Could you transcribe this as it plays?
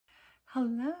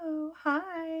Hello,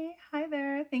 hi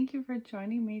there. Thank you for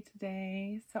joining me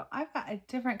today. So I've got a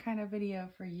different kind of video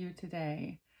for you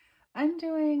today. I'm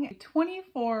doing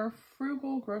 24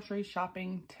 frugal grocery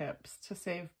shopping tips to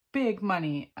save big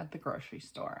money at the grocery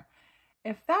store.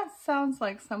 If that sounds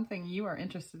like something you are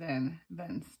interested in,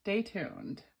 then stay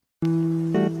tuned.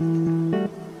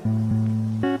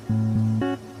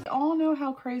 All know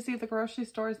how crazy the grocery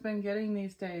store has been getting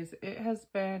these days. It has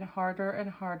been harder and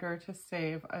harder to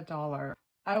save $1.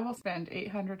 I will spend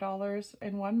 $800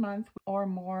 in 1 month or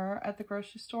more at the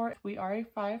grocery store. We are a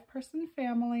 5-person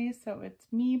family, so it's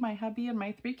me, my hubby, and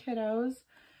my 3 kiddos.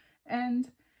 And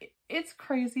it's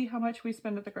crazy how much we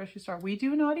spend at the grocery store. We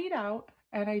do not eat out,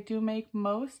 and I do make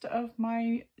most of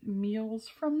my meals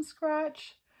from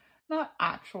scratch. Not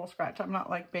actual scratch. I'm not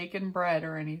like baking bread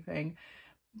or anything.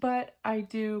 But I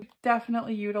do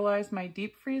definitely utilize my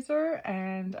deep freezer,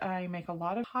 and I make a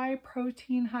lot of high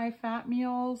protein, high fat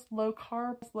meals, low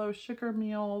carbs, low sugar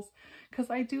meals, because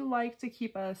I do like to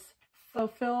keep us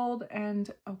fulfilled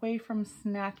and away from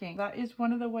snacking. That is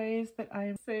one of the ways that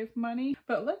I save money.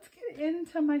 But let's get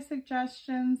into my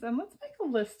suggestions and let's make a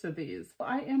list of these.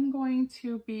 I am going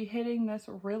to be hitting this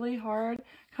really hard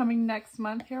coming next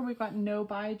month here. We've got no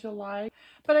buy July,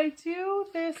 but I do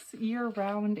this year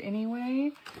round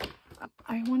anyway.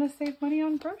 I want to save money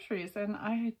on groceries and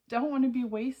I don't want to be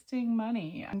wasting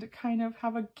money, and to kind of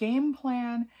have a game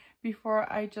plan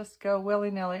before I just go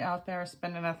willy-nilly out there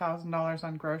spending $1,000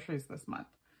 on groceries this month.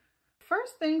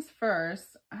 First things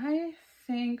first, I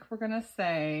think we're going to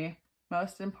say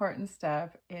most important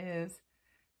step is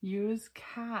use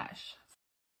cash.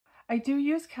 I do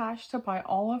use cash to buy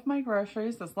all of my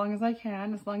groceries as long as I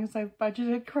can, as long as I've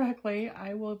budgeted correctly.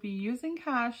 I will be using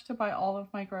cash to buy all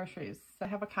of my groceries. I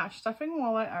have a cash stuffing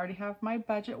wallet. I already have my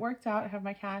budget worked out. I have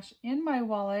my cash in my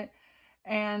wallet.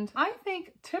 And I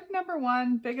think tip number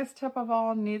 1, biggest tip of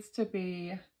all, needs to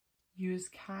be use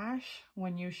cash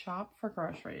when you shop for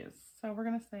groceries. So we're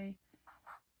going to say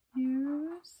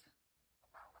use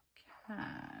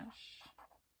cash.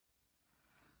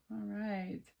 All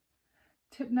right.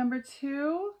 Tip number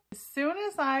 2, as soon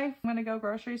as I'm going to go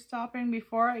grocery shopping,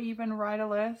 before I even write a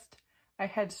list, I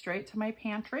head straight to my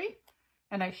pantry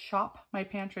and I shop my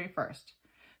pantry first.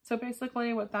 So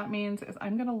basically what that means is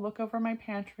I'm going to look over my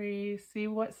pantry, see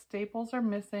what staples are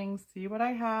missing, see what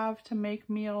I have to make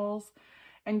meals,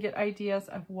 and get ideas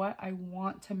of what I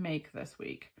want to make this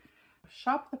week.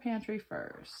 Shop the pantry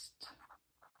first.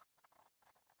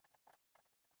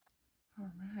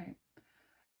 All right.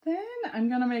 Then I'm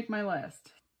going to make my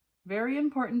list. Very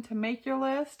important to make your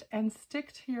list and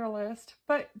stick to your list.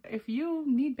 But if you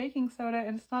need baking soda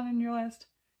and it's not in your list,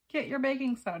 get your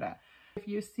baking soda. If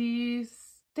you see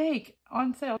steak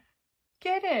on sale,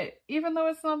 get it, even though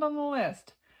it's not on the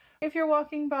list. If you're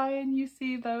walking by and you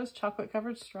see those chocolate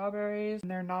covered strawberries and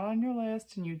they're not on your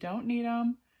list and you don't need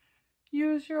them,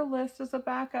 use your list as a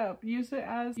backup. Use it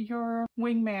as your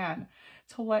wingman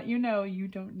to let you know you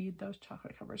don't need those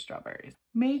chocolate covered strawberries.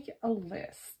 Make a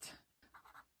list.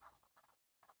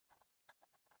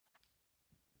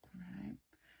 All right.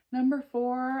 Number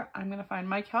 4, I'm going to find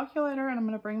my calculator and I'm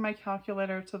going to bring my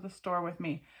calculator to the store with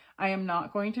me. I am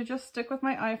not going to just stick with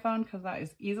my iPhone because that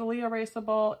is easily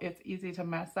erasable. It's easy to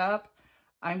mess up.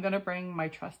 I'm going to bring my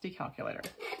trusty calculator.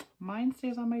 Mine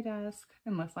stays on my desk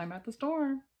unless I'm at the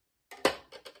store.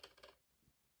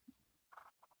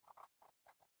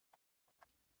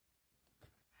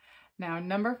 Now,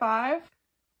 number 5,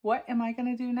 what am I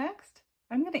going to do next?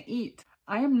 I'm going to eat.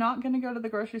 I am not going to go to the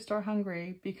grocery store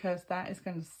hungry because that is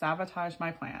going to sabotage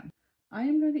my plan. I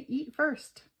am going to eat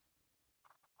first.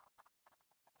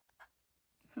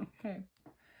 Okay.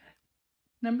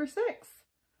 Number 6,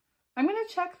 I'm going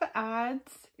to check the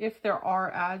ads if there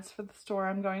are ads for the store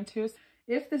I'm going to.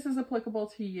 If this is applicable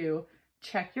to you,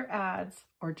 check your ads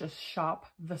or just shop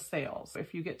the sales.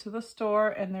 If you get to the store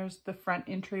and there's the front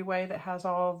entryway that has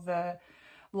all the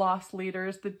loss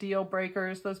leaders, the deal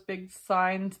breakers, those big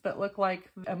signs that look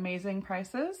like amazing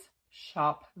prices,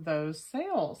 shop those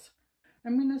sales.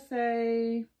 I'm going to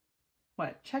say,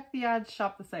 what? Check the ads,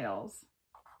 shop the sales.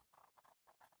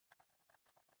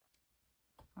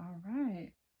 All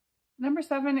right. Number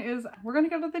 7 is we're going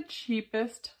to go to the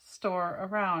cheapest store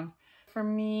around. For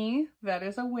me, that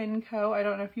is a Winco. I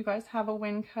don't know if you guys have a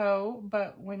Winco,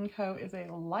 but Winco is a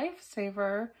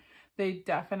lifesaver. They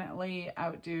definitely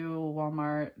outdo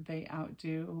Walmart. They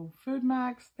outdo Food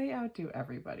Max. They outdo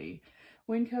everybody.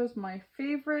 Winco's my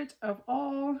favorite of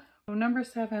all. So number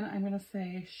 7, I'm going to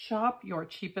say shop your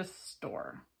cheapest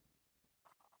store.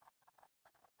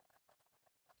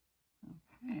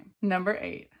 Okay. Number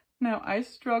 8. Now, I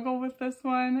struggle with this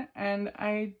one and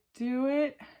I do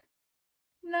it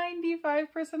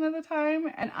 95% of the time.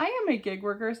 And I am a gig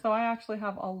worker, so I actually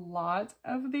have a lot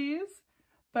of these,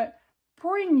 but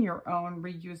bring your own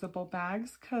reusable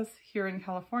bags, because here in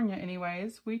California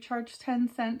anyways, we charge 10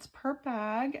 cents per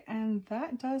bag, and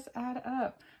that does add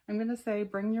up. I'm gonna say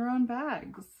bring your own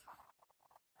bags.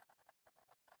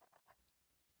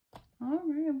 All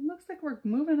right, it looks like we're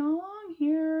moving along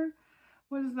here.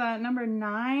 What is that, number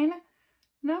 9?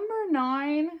 Number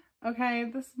 9, okay,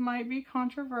 this might be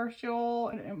controversial.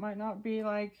 It might not be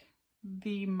like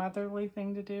the motherly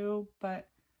thing to do, but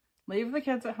leave the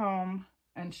kids at home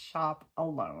and shop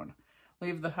alone.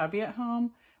 Leave the hubby at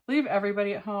home, leave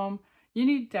everybody at home. You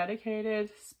need dedicated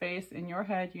space in your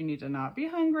head. You need to not be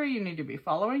hungry. You need to be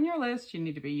following your list. You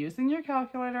need to be using your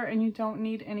calculator, and you don't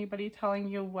need anybody telling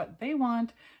you what they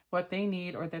want, what they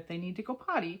need, or that they need to go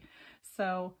potty.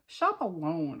 So shop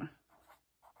alone.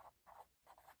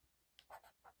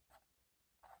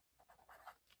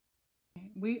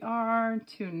 We are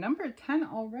to number 10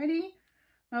 already.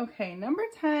 Okay, number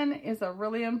 10 is a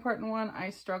really important one. I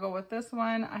struggle with this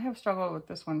one. I have struggled with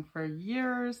this one for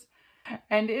years,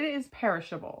 and it is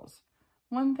perishables.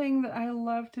 One thing that I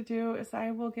love to do is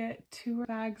I will get 2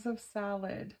 bags of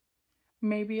salad,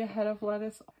 maybe a head of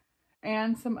lettuce,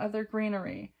 and some other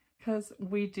greenery, because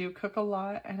we do cook a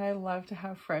lot and I love to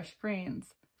have fresh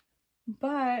greens.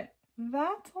 But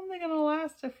that's only going to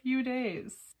last a few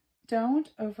days. Don't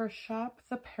overshop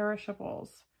the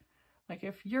perishables. Like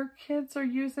if your kids are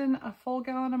using a full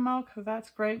gallon of milk, that's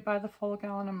great, buy the full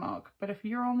gallon of milk. But if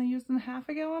you're only using half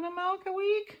a gallon of milk a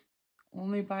week,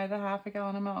 only buy the half a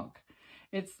gallon of milk.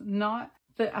 It's not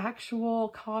the actual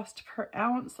cost per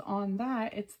ounce on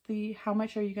that, it's the how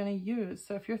much are you going to use.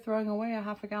 So if you're throwing away a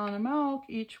half a gallon of milk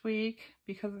each week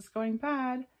because it's going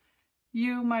bad,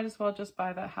 you might as well just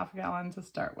buy that half a gallon to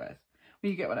start with. Well,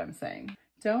 you get what I'm saying.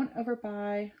 Don't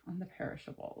overbuy on the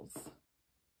perishables.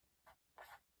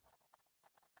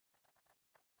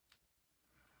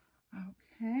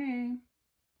 Okay,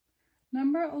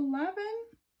 number 11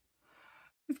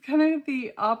 is kind of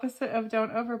the opposite of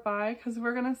don't overbuy, because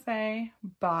we're going to say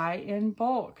buy in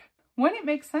bulk. When it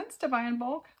makes sense to buy in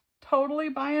bulk, totally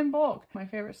buy in bulk. My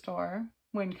favorite store,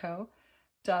 Winco,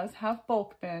 does have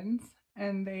bulk bins,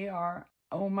 and they are,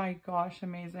 oh my gosh,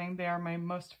 amazing. They are my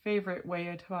most favorite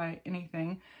way to buy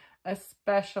anything,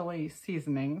 especially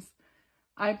seasonings.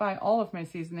 I buy all of my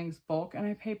seasonings bulk, and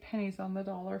I pay pennies on the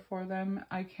dollar for them.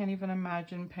 I can't even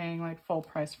imagine paying like full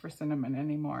price for cinnamon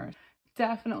anymore.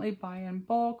 Definitely buy in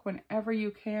bulk whenever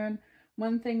you can.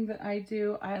 One thing that I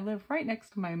do, I live right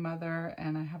next to my mother,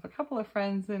 and I have a couple of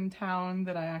friends in town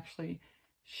that I actually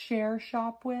share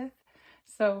shop with.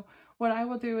 So what I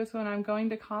will do is when I'm going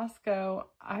to Costco,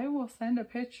 I will send a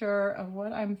picture of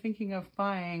what I'm thinking of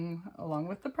buying along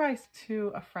with the price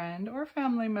to a friend or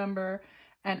family member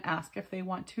and ask if they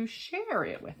want to share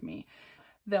it with me.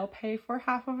 They'll pay for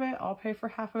half of it, I'll pay for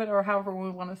half of it, or however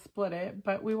we want to split it,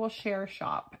 but we will share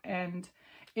shop. And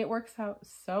it works out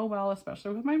so well,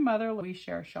 especially with my mother. We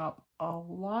share shop a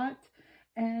lot,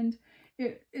 and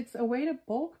it's a way to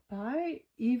bulk buy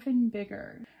even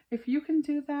bigger. If you can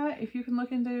do that, if you can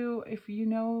look into, if you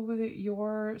know that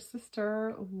your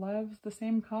sister loves the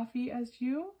same coffee as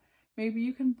you, maybe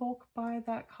you can bulk buy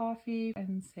that coffee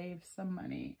and save some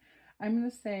money. I'm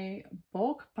going to say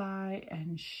bulk buy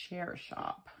and share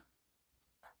shop.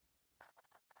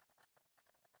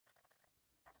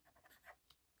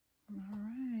 All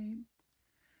right.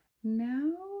 Now,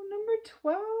 number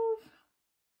 12.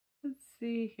 Let's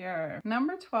see here.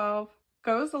 Number 12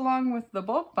 goes along with the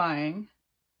bulk buying,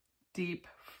 deep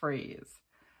freeze.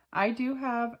 I do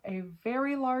have a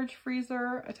very large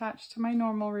freezer attached to my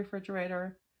normal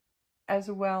refrigerator,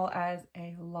 as well as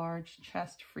a large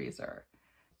chest freezer.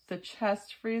 The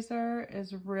chest freezer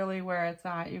is really where it's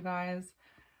at, you guys.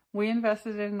 We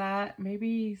invested in that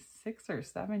maybe 6 or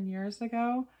 7 years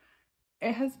ago.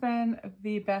 It has been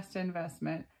the best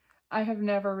investment. I have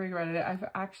never regretted it. I've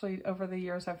actually, over the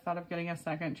years, I've thought of getting a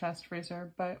second chest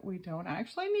freezer, but we don't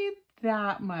actually need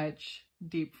that much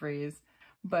deep freeze.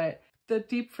 But the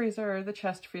deep freezer, the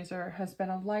chest freezer, has been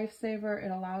a lifesaver.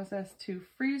 It allows us to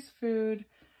freeze food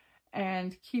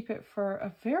and keep it for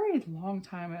a very long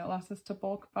time. It allows us to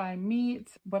bulk buy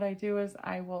meat. What I do is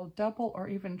I will double or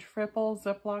even triple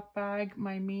Ziploc bag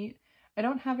my meat. I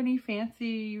don't have any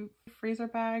fancy freezer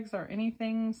bags or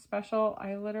anything special.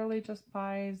 I literally just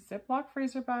buy Ziploc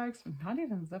freezer bags, not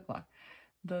even Ziploc,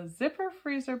 the zipper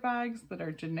freezer bags that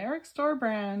are generic store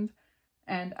brand,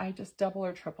 and I just double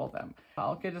or triple them.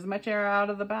 I'll get as much air out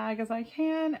of the bag as I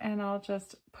can, and I'll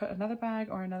just put another bag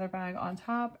or another bag on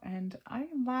top, and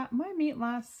my meat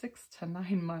lasts 6 to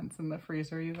 9 months in the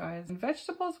freezer, you guys. And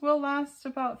vegetables will last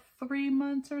about 3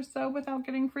 months or so without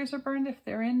getting freezer burned if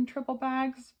they're in triple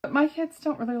bags. But my kids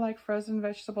don't really like frozen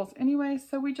vegetables anyway,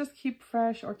 so we just keep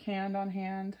fresh or canned on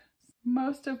hand.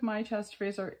 Most of my chest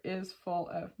freezer is full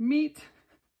of meat.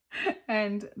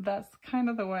 And that's kind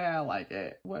of the way I like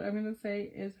it. What I'm going to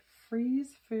say is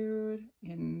freeze food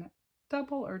in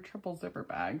double or triple zipper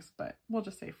bags, but we'll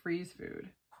just say freeze food.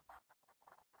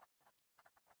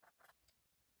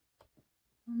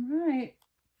 All right,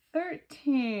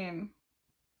 13.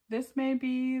 This may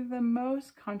be the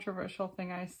most controversial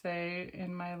thing I say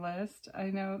in my list. I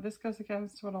know this goes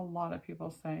against what a lot of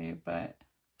people say, but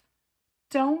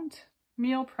don't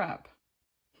meal prep.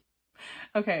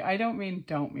 Okay, I don't mean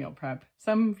don't meal prep.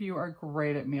 Some of you are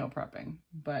great at meal prepping,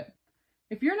 but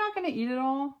if you're not going to eat it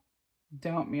all,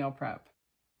 don't meal prep.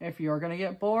 If you're going to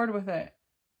get bored with it,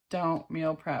 don't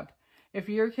meal prep. If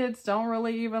your kids don't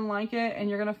really even like it and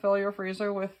you're going to fill your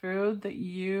freezer with food that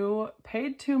you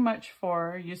paid too much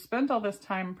for, you spent all this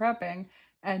time prepping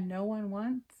and no one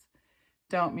wants,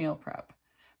 don't meal prep.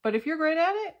 But if you're great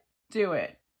at it, do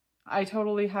it. I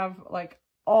totally have like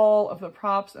all of the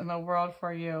props in the world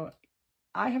for you.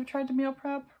 I have tried to meal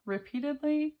prep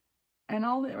repeatedly, and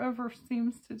all it ever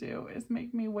seems to do is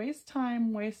make me waste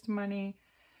time, waste money,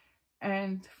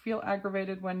 and feel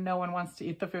aggravated when no one wants to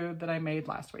eat the food that I made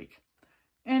last week.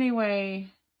 Anyway,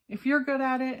 if you're good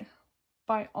at it,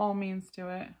 by all means do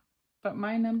it. But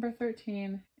my number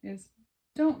 13 is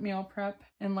don't meal prep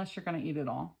unless you're going to eat it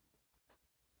all.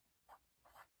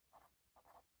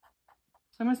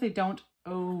 So I'm going to say don't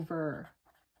over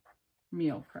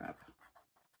meal prep.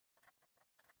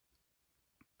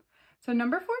 So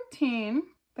number 14,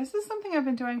 this is something I've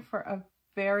been doing for a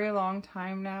very long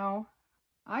time now.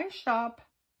 I shop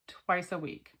twice a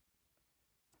week.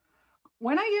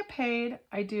 When I get paid,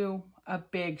 I do a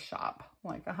big shop,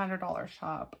 like a $100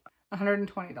 shop,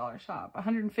 $120 shop,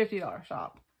 $150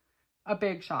 shop, a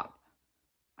big shop.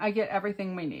 I get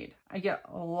everything we need. I get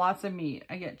lots of meat.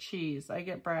 I get cheese. I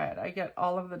get bread. I get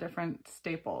all of the different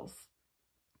staples.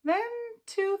 Then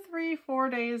 2, 3, 4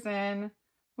 days in,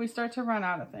 we start to run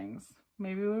out of things.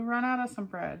 Maybe we run out of some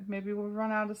bread. Maybe we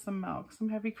run out of some milk, some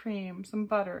heavy cream, some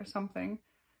butter, something.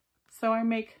 So I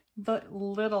make the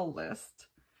little list.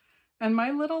 And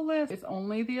my little list is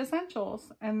only the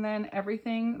essentials. And then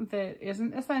everything that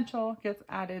isn't essential gets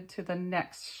added to the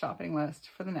next shopping list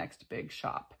for the next big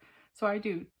shop. So I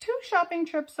do 2 shopping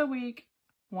trips a week,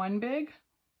 1 big,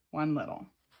 1 little.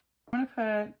 I'm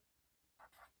gonna put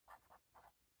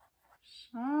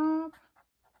shop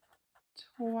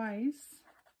twice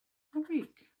a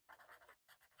week.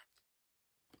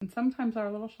 And sometimes our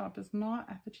little shop is not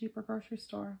at the cheaper grocery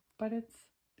store, but it's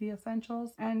the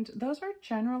essentials. And those are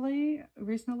generally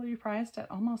reasonably priced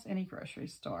at almost any grocery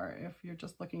store if you're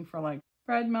just looking for like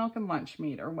bread, milk, and lunch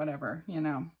meat or whatever, you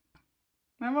know.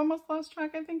 I've almost lost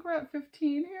track. I think we're at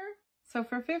 15 here. So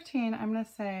for 15, I'm going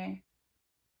to say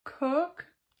cook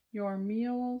your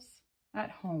meals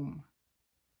at home.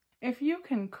 If you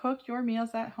can cook your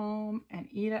meals at home and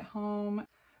eat at home,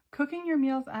 cooking your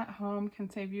meals at home can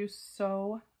save you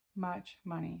so much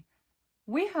money.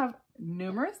 We have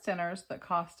numerous dinners that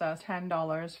cost us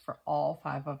 $10 for all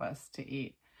 5 of us to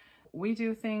eat. We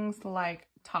do things like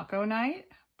taco night,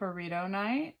 burrito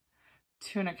night,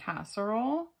 tuna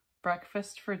casserole,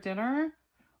 breakfast for dinner.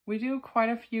 We do quite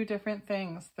a few different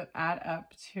things that add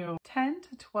up to $10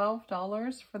 to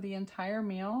 $12 for the entire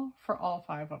meal for all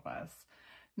 5 of us.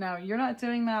 Now, you're not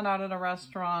doing that out at a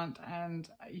restaurant, and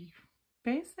you're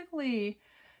basically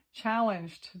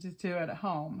challenged to do it at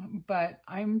home, but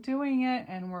I'm doing it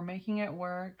and we're making it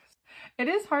work. It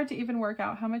is hard to even work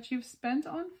out how much you've spent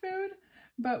on food,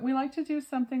 but we like to do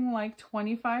something like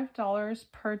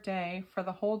 $25 per day for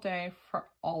the whole day for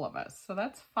all of us. So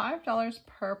that's $5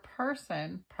 per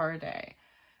person per day.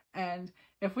 And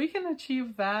if we can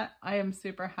achieve that, I am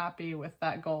super happy with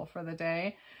that goal for the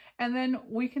day. And then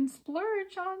we can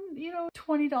splurge on,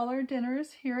 $20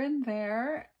 dinners here and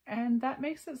there. And that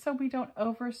makes it so we don't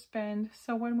overspend.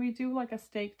 So when we do like a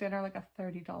steak dinner, like a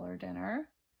 $30 dinner,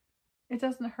 it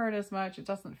doesn't hurt as much. It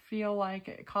doesn't feel like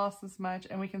it costs as much,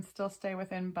 and we can still stay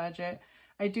within budget.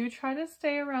 I do try to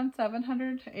stay around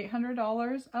 $700 to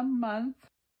 $800 a month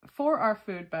for our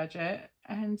food budget.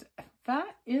 And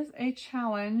that is a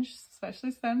challenge,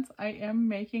 especially since I am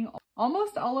making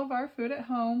almost all of our food at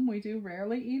home. We do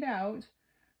rarely eat out,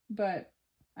 but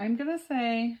I'm going to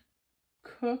say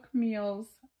cook meals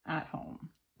at home.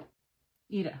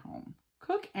 Eat at home.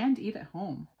 Cook and eat at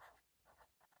home.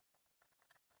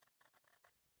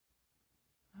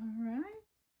 All right.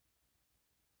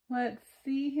 Let's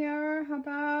see here. How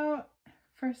about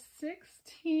for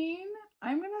 16,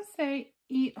 I'm going to say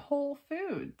eat whole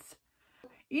foods.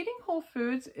 Eating whole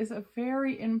foods is a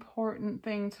very important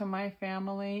thing to my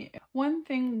family. One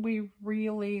thing we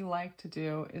really like to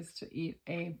do is to eat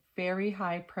a very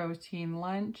high protein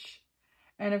lunch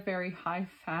and a very high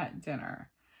fat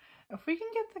dinner. If we can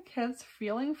get the kids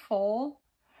feeling full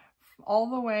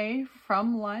all the way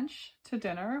from lunch to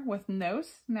dinner with no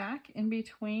snack in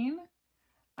between,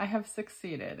 I have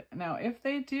succeeded. Now, if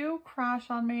they do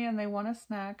crash on me and they want a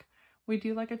snack, we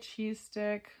do like a cheese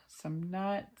stick, some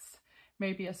nuts,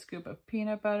 maybe a scoop of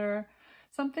peanut butter,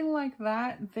 something like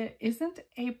that that isn't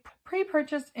a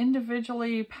pre-purchased,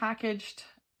 individually packaged,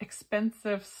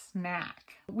 expensive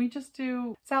snack. We just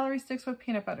do celery sticks with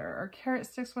peanut butter or carrot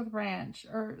sticks with ranch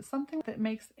or something that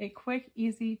makes a quick,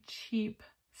 easy, cheap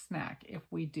snack if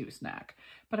we do snack.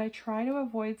 But I try to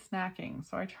avoid snacking.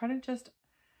 So I try to just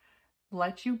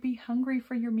let you be hungry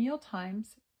for your meal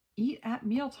times, eat at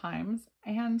meal times,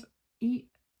 and eat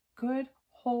good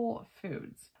whole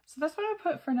foods. So that's what I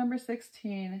put for number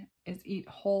 16 is eat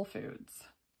whole foods.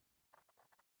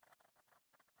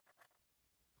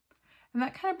 And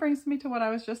that kind of brings me to what I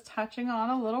was just touching on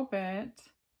a little bit.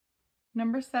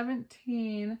 Number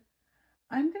 17,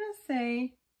 I'm going to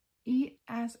say eat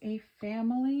as a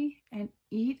family and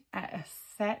eat at a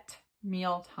set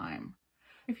meal time.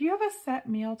 If you have a set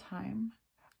meal time,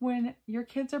 when your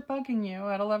kids are bugging you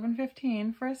at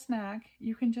 11:15 for a snack,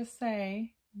 you can just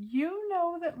say, you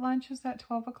know that lunch is at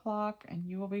 12 o'clock and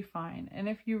you will be fine. And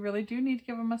if you really do need to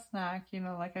give them a snack, you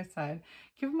know, like I said,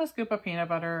 give them a scoop of peanut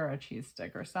butter or a cheese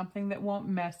stick or something that won't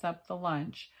mess up the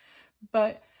lunch.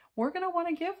 But we're going to want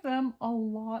to give them a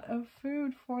lot of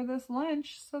food for this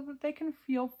lunch so that they can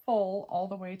feel full all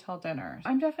the way till dinner.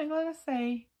 I'm definitely going to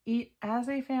say eat as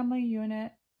a family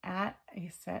unit at a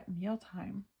set meal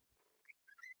time.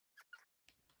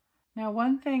 Now,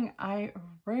 one thing I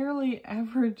rarely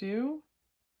ever do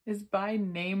is buy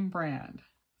name brand.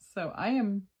 So I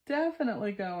am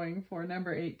definitely going for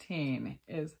number 18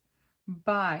 is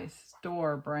buy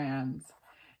store brands.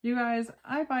 You guys,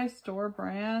 I buy store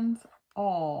brands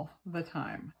all the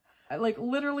time. Like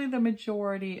literally the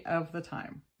majority of the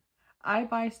time. I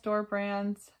buy store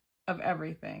brands of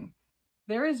everything.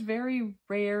 There is very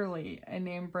rarely a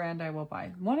name brand I will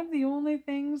buy. One of the only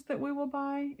things that we will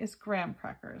buy is graham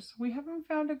crackers. We haven't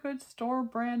found a good store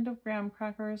brand of graham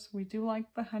crackers. We do like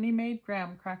the honey-made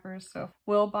graham crackers, so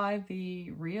we'll buy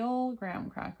the real graham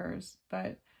crackers,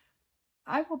 but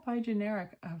I will buy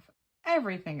generic of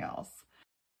everything else.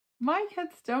 My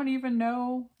kids don't even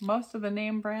know most of the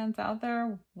name brands out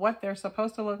there, what they're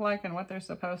supposed to look like and what they're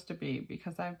supposed to be,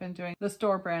 because I've been doing the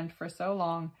store brand for so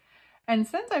long. And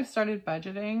since I've started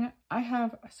budgeting, I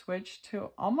have switched to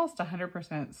almost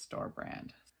 100% store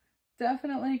brand.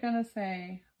 Definitely gonna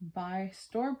say buy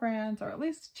store brands, or at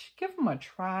least give them a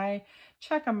try,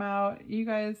 check them out. You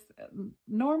guys,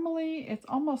 normally it's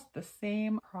almost the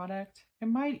same product. It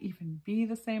might even be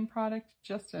the same product,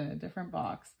 just in a different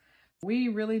box. We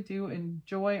really do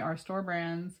enjoy our store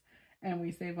brands and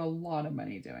we save a lot of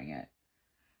money doing it.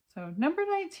 So number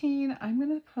 19, I'm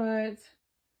gonna put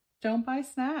don't buy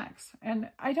snacks.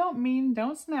 And I don't mean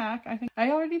don't snack. I think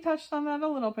I already touched on that a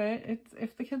little bit. It's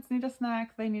if the kids need a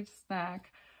snack, they need a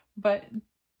snack. But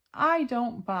I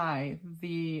don't buy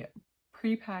the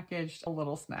prepackaged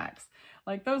little snacks.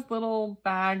 Like those little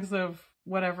bags of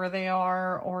whatever they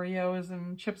are, Oreos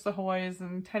and Chips Ahoy's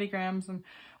and Teddy Grahams and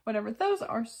whatever. Those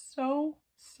are so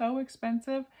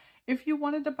expensive. If you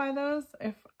wanted to buy those,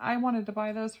 if I wanted to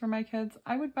buy those for my kids,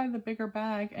 I would buy the bigger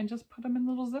bag and just put them in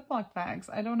little Ziploc bags.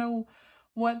 I don't know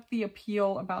what the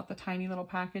appeal about the tiny little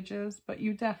packages, but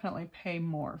you definitely pay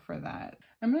more for that.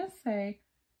 I'm going to say,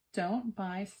 don't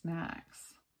buy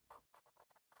snacks.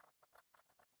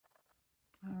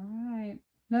 All right.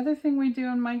 Another thing we do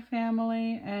in my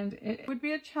family, and it would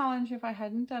be a challenge if I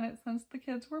hadn't done it since the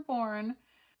kids were born,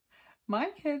 my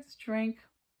kids drink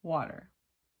water.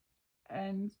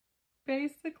 And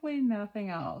basically nothing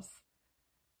else.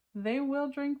 They will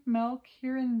drink milk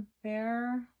here and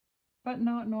there, but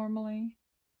not normally.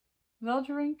 They'll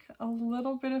drink a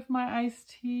little bit of my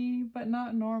iced tea, but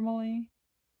not normally.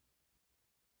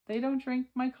 They don't drink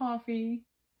my coffee.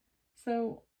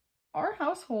 So our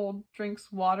household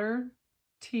drinks water,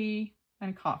 tea,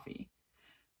 and coffee,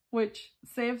 which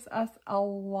saves us a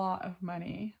lot of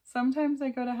money. Sometimes I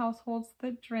go to households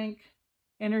that drink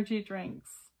energy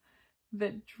drinks,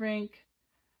 that drink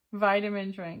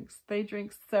vitamin drinks, they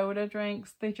drink soda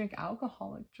drinks, they drink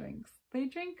alcoholic drinks, they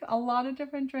drink a lot of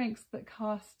different drinks that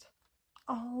cost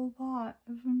a lot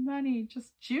of money,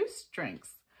 just juice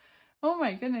drinks. Oh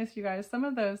my goodness, you guys, some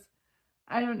of those,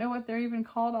 I don't know what they're even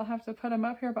called. I'll have to put them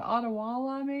up here, but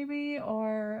Adawala maybe,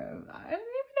 or I don't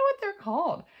even know what they're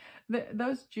called.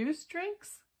 Those juice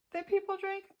drinks that people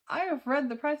drink, I have read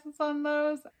the prices on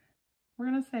those. We're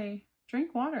going to say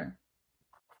drink water.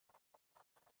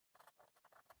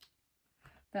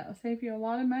 That will save you a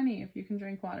lot of money if you can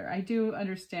drink water. I do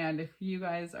understand if you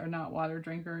guys are not water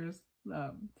drinkers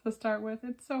to start with.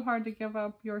 It's so hard to give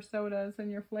up your sodas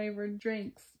and your flavored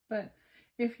drinks. But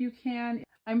if you can,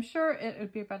 I'm sure it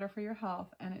would be better for your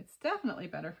health, and it's definitely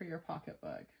better for your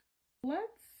pocketbook.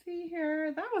 Let's see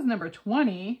here. That was number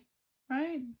 20,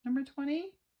 right? Number 20.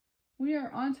 We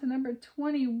are on to number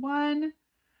 21.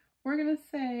 We're going to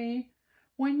say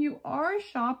when you are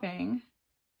shopping,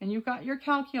 and you've got your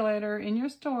calculator in your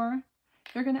store,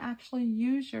 you're going to actually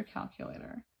use your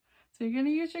calculator. So you're going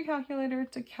to use your calculator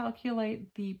to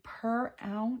calculate the per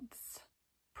ounce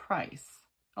price.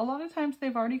 A lot of times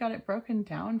they've already got it broken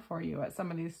down for you at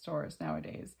some of these stores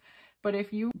nowadays. But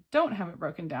if you don't have it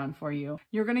broken down for you,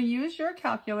 you're going to use your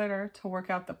calculator to work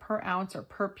out the per ounce or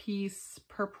per piece,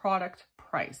 per product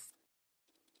price.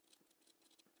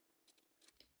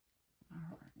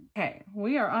 Okay,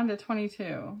 we are on to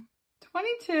 22.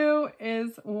 22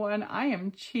 is one I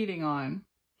am cheating on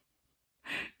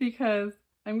because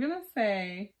I'm going to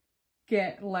say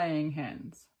get laying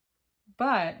hens,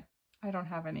 but I don't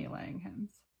have any laying hens.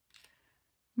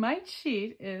 My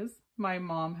cheat is my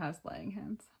mom has laying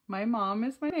hens. My mom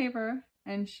is my neighbor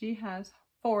and she has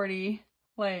 40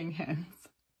 laying hens.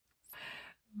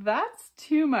 That's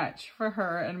too much for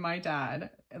her and my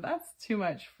dad. That's too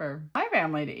much for my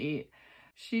family to eat.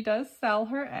 She does sell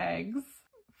her eggs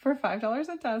for $5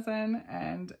 a dozen,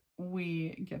 and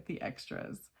we get the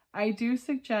extras. I do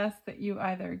suggest that you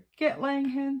either get laying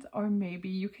hens or maybe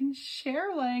you can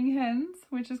share laying hens,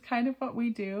 which is kind of what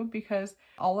we do because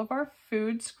all of our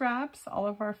food scraps, all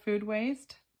of our food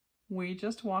waste, we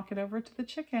just walk it over to the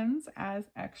chickens as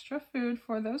extra food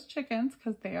for those chickens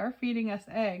because they are feeding us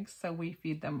eggs, so we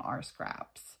feed them our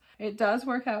scraps. It does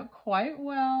work out quite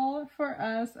well for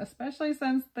us, especially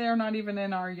since they're not even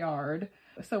in our yard.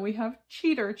 So we have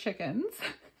cheater chickens,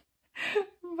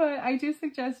 but I do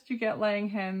suggest you get laying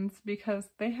hens because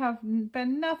they have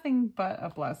been nothing but a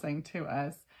blessing to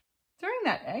us. During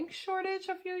that egg shortage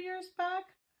a few years back,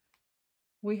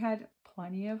 we had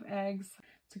plenty of eggs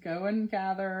to go and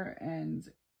gather, and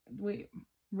we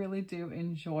really do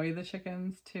enjoy the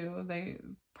chickens too. They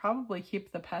probably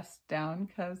keep the pests down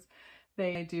because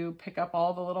they do pick up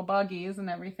all the little buggies and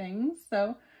everything.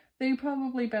 So they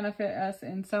probably benefit us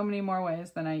in so many more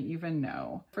ways than I even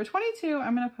know. For 22,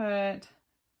 I'm going to put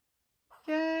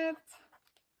get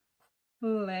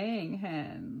laying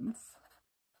hens.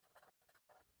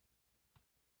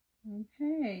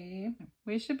 Okay,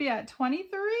 we should be at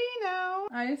 23 now.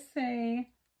 I say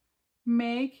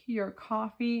make your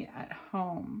coffee at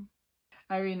home.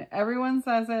 I mean, everyone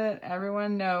says it,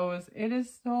 everyone knows it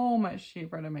is so much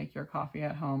cheaper to make your coffee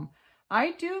at home.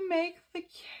 I do make the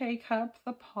K-Cup,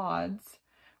 the pods,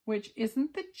 which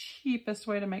isn't the cheapest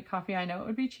way to make coffee. I know it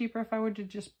would be cheaper if I were to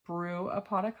just brew a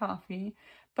pot of coffee,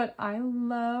 but I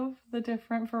love the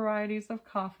different varieties of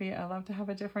coffee. I love to have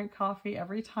a different coffee.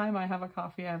 Every time I have a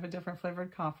coffee, I have a different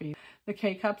flavored coffee. The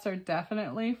K-Cups are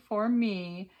definitely for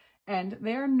me, and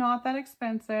they're not that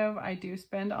expensive. I do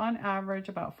spend on average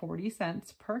about 40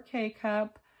 cents per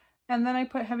K-Cup. And then I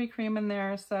put heavy cream in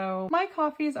there. So my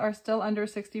coffees are still under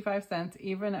 65 cents,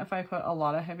 even if I put a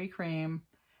lot of heavy cream.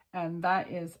 And that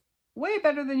is way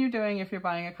better than you're doing if you're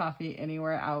buying a coffee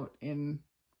anywhere out in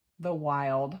the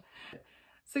wild.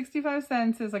 65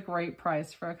 cents is a great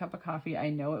price for a cup of coffee. I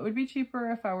know it would be cheaper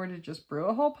if I were to just brew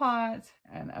a whole pot,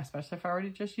 and especially if I were to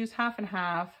just use half and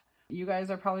half. You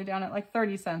guys are probably down at like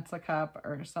 30 cents a cup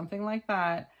or something like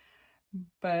that,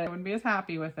 but I wouldn't be as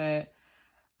happy with it.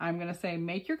 I'm going to say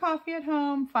make your coffee at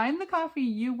home, find the coffee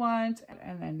you want,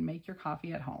 and then make your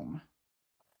coffee at home.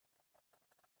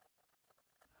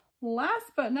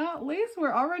 Last but not least,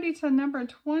 we're already to number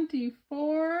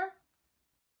 24.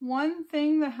 One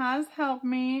thing that has helped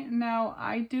me, now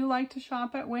I do like to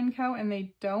shop at Winco and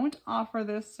they don't offer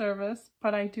this service,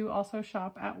 but I do also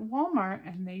shop at Walmart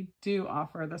and they do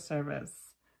offer the service.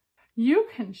 You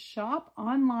can shop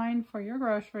online for your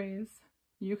groceries.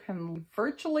 You can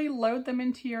virtually load them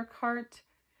into your cart.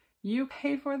 You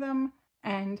pay for them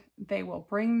and they will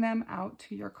bring them out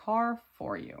to your car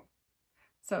for you.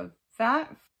 So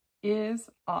that is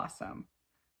awesome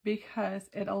because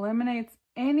it eliminates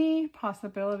any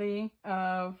possibility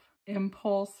of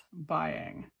impulse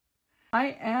buying.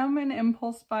 I am an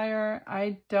impulse buyer.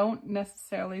 I don't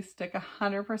necessarily stick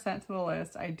 100% to the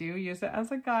list. I do use it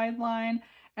as a guideline,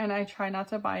 and I try not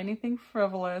to buy anything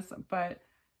frivolous, but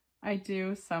I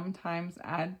do sometimes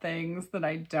add things that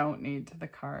I don't need to the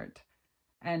cart,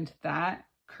 and that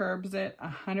curbs it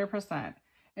 100%.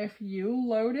 If you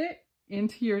load it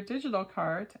into your digital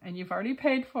cart and you've already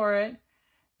paid for it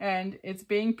and it's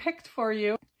being picked for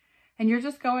you and you're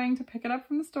just going to pick it up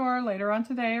from the store later on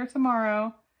today or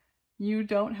tomorrow, you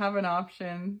don't have an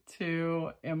option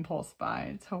to impulse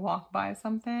buy, to walk by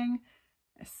something,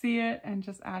 see it, and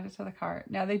just add it to the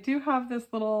cart. Now they do have this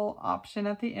little option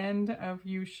at the end of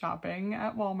you shopping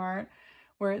at Walmart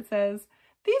where it says,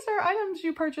 these are items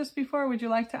you purchased before. Would you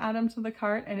like to add them to the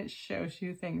cart? And it shows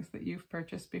you things that you've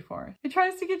purchased before. It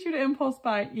tries to get you to impulse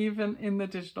buy even in the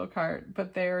digital cart,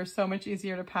 but they're so much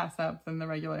easier to pass up than the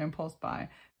regular impulse buy.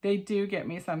 They do get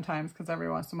me sometimes because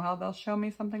every once in a while they'll show me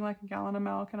something like a gallon of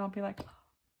milk and I'll be like,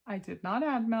 I did not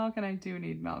add milk and I do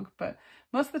need milk. But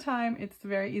most of the time it's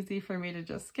very easy for me to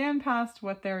just scan past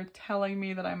what they're telling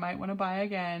me that I might want to buy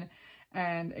again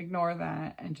and ignore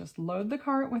that and just load the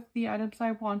cart with the items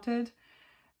I wanted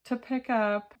to pick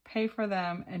up, pay for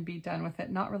them, and be done with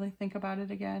it, not really think about it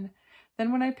again.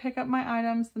 Then when I pick up my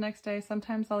items the next day,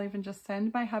 sometimes I'll even just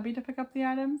send my hubby to pick up the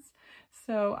items,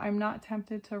 so I'm not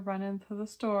tempted to run into the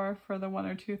store for the 1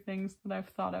 or 2 things that I've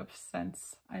thought of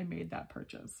since I made that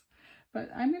purchase.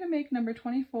 But I'm going to make number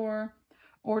 24,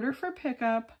 order for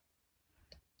pickup,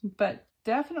 but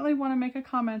definitely want to make a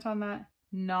comment on that,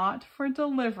 not for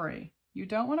delivery. You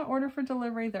don't want to order for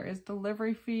delivery. There is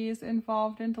delivery fees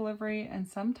involved in delivery, and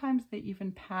sometimes they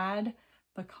even pad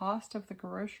the cost of the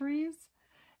groceries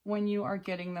when you are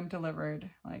getting them delivered.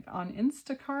 Like on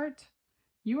Instacart,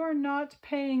 you are not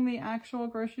paying the actual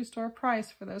grocery store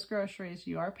price for those groceries.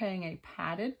 You are paying a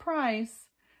padded price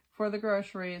for the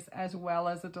groceries as well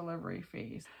as a delivery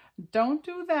fee. Don't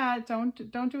do that. Don't do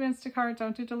Instacart.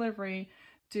 Don't do delivery.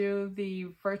 Do the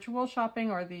virtual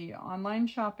shopping or the online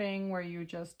shopping where you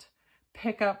just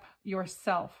pick up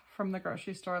yourself from the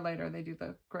grocery store later. They do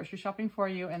the grocery shopping for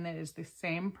you, and it is the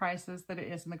same prices that it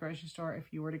is in the grocery store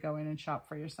if you were to go in and shop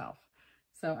for yourself.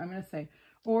 So I'm going to say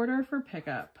order for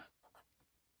pickup,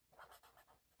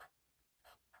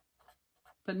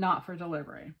 but not for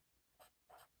delivery.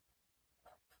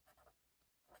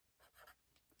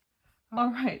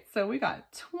 All right, so we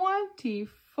got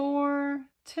 24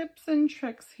 tips and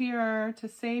tricks here to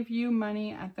save you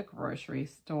money at the grocery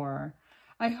store.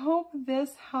 I hope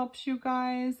this helps you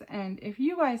guys, and if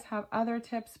you guys have other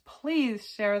tips, please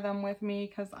share them with me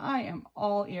because I am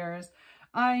all ears.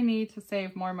 I need to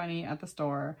save more money at the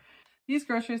store. These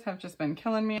groceries have just been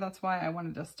killing me. That's why I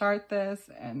wanted to start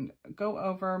this and go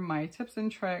over my tips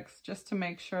and tricks just to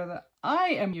make sure that I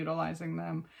am utilizing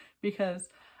them, because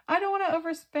I don't want to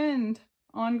overspend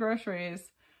on groceries.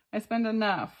 I spend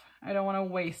enough. I don't want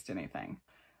to waste anything.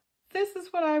 This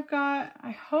is what I've got.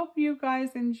 I hope you guys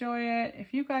enjoy it.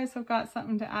 If you guys have got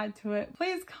something to add to it,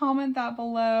 please comment that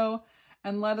below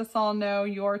and let us all know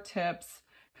your tips,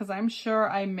 because I'm sure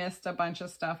I missed a bunch of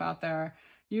stuff out there.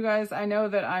 You guys, I know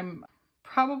that I'm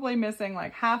probably missing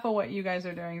like half of what you guys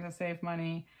are doing to save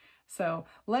money. So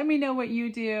let me know what you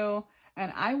do,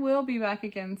 and I will be back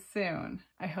again soon.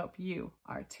 I hope you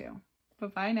are too.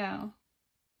 Bye-bye now.